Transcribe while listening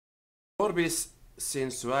Orbis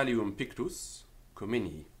sensualium pictus,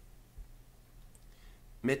 Comenii.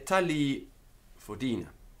 Metalli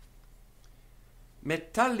Fodina.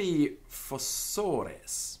 Metalli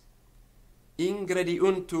fossores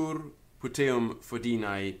ingrediuntur puteum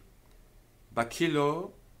Fodinae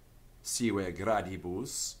bacillo sive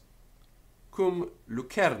gradibus cum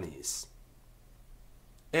lucernis,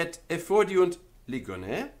 et effodiunt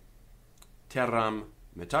ligone terram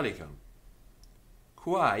metallicam,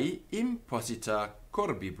 quae imposita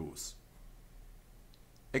corbibus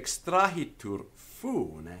extrahitur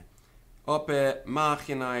fune ope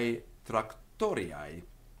machinae tractoriae,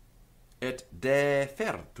 et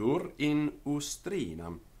defertur in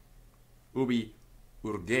ustrinam, ubi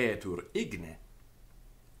urgetur igne,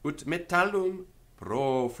 ut metallum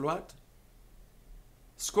profluat,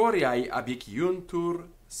 scoriae abiciuntur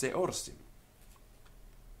se orsim.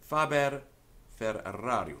 Faber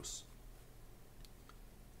Ferrarius.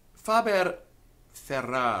 Faber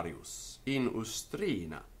Ferrarius in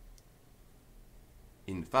ustrina,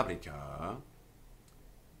 in fabrica,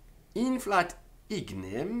 inflat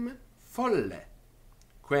ignem folle,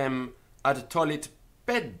 quem ad tollit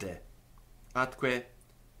pedde, atque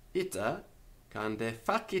ita cande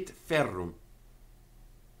facit ferrum,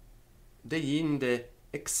 deinde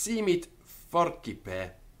eximit forcipe,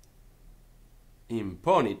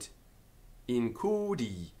 imponit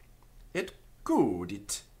incudi, et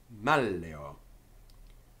cudit malleo.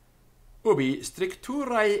 Ubi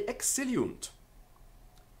stricturae exiliunt,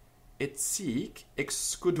 et sic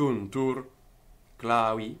excuduntur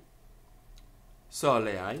clavi,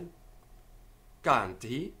 soleae,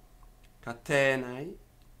 cantii, catenae,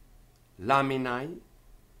 laminae,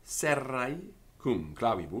 serrae, cum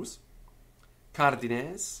clavibus,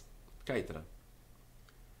 cardines, caetera.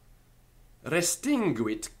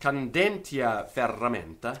 Restinguit candentia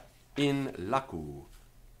ferramenta in lacu.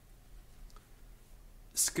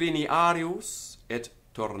 Scriniarius et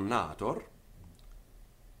tornator,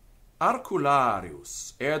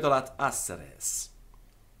 arcularius edolat asseres,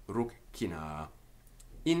 rucina,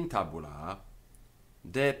 intabula,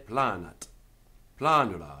 deplanat,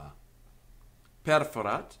 planula,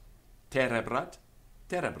 perforat, terebrat,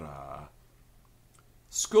 terebra,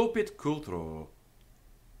 sculpit cultro,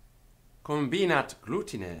 combinat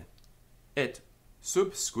glutine, et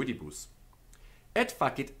sub scudibus, et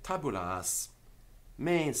facit tabulas,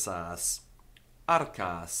 mesas,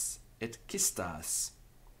 arcas, et cistas.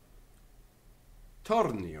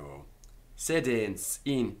 Tornio, sedens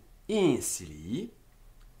in insili,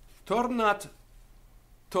 tornat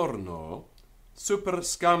torno, super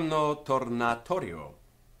scamno tornatorio.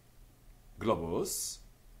 Globus,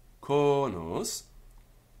 conus,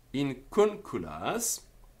 incunculas,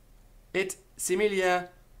 et similia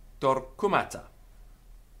torcumata.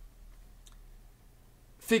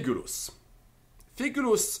 Figulus.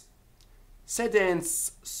 Figulus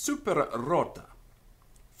sedens super rota,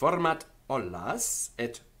 format ollas,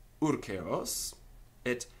 et urceos,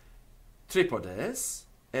 et tripodes,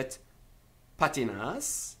 et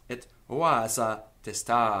patinas, et oasa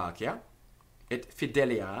testacia, et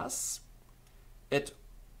fidelias, et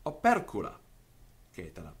opercula,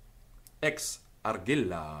 caetera, ex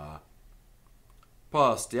argilla.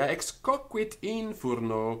 Postea ex coquit in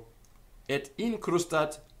furno, et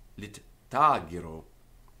incrustat littagiro.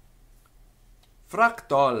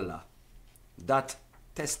 Fractolla, dat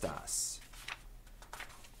testas.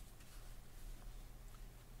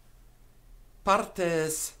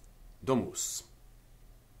 Partes domus.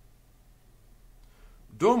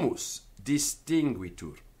 Domus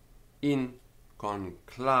distinguitur in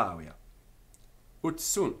conclavia, ut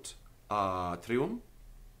sunt atrium,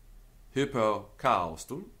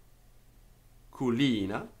 hypocaustum,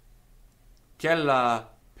 culina, cella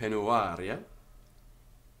penuaria,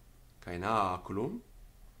 caenaculum,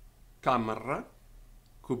 camera,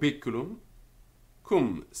 cubiculum,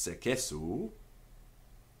 cum secessu,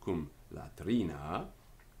 cum latrina,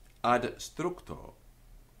 ad structo.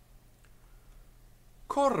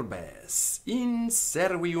 Corbes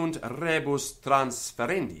inserviunt rebus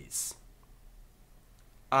transferendis.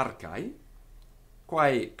 Arcae,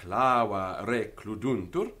 quae clava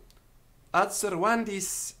recluduntur,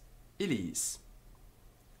 adservandis illis.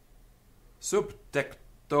 Sub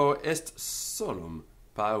tecto est solum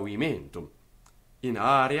pavimentum, in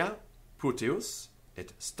area puteus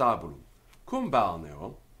et stabulum, cum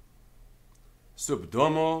balneo, sub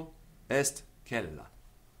domo est cella.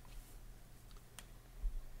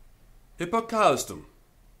 Hypocaustum,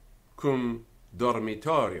 cum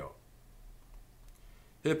dormitorio.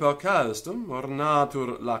 Hypocaustum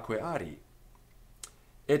ornatur laqueari,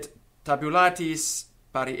 et tabulatis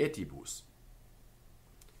parietibus.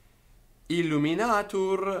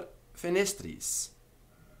 illuminatur fenestris,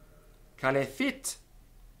 calefit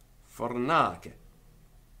fornace.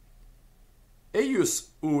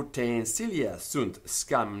 Eius utensilia sunt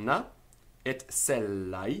scamna, et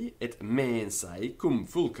cellae, et mensae cum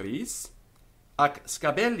fulcris, ac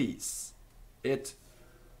scabellis, et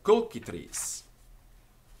colcitris.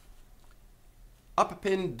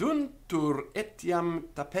 Appenduntur etiam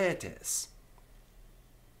tapetes.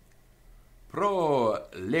 Pro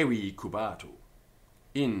levi cubatu,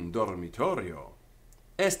 in dormitorio,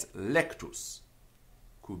 est lectus,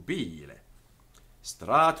 cubile,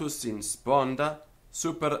 stratus in sponda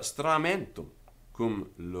super stramentum,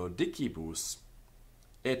 cum lodicibus,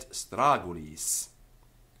 et stragulis.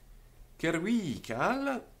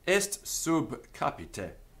 Cervical est sub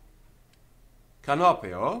capite.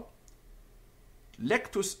 Canopeo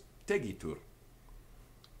lectus tegitur.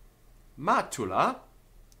 Matula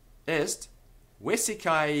est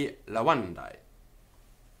vesicae lavandae.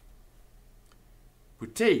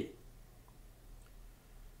 Putei.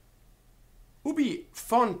 Ubi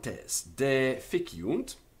fontes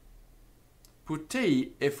deficiunt,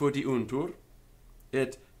 putei effodiuntur,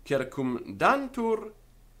 et circumdantur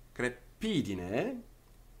crepidine,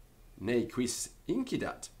 ne quis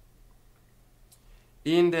incidat.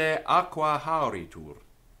 Inde aqua hauritur,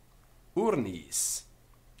 urnis,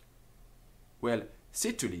 vel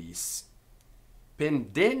situlis,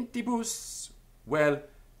 pendentibus, vel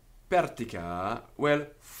pertica, vel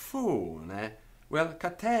fune, vel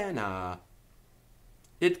catena,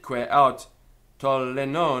 itque aut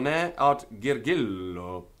tollenone, aut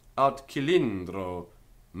girgillo, aut cilindro,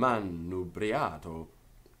 manubriato,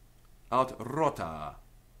 aut rota,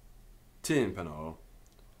 tympano,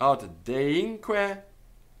 aut deinque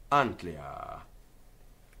antlia.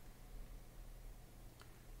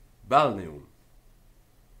 Balneum.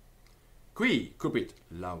 Qui cupit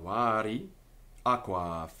lavari,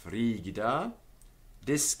 aqua frigida,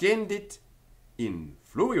 descendit in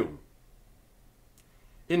fluvium.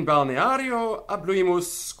 In balneario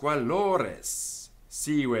abluimus squalores,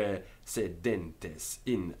 sive sedentes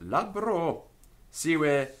in labro,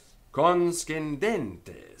 sive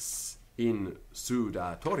conscendentes in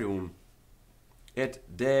sudatorium, et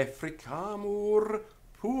defricamur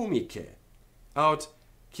pumice, aut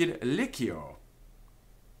cilicio.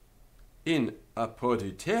 In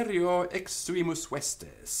apoditerio exsuimus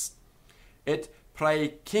vestes, et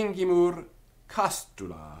praecingimur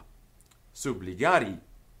castula subligari.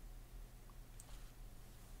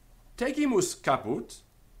 Tegimus caput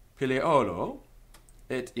pileolo,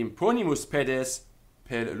 et imponimus pedes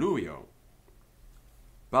per luvio.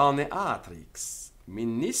 Balneatrix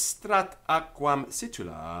ministrat aquam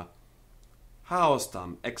situla,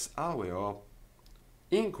 haustam ex aveo,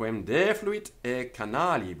 inquem defluit e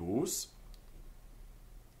canalibus,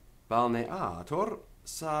 balneator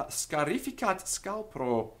sa scarificat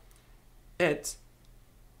scalpro, et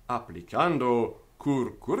applicando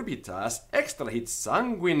curcurbitas extrahit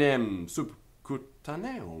sanguinem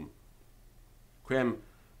subcutaneum, quem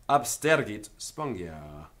abstergit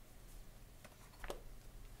spongia.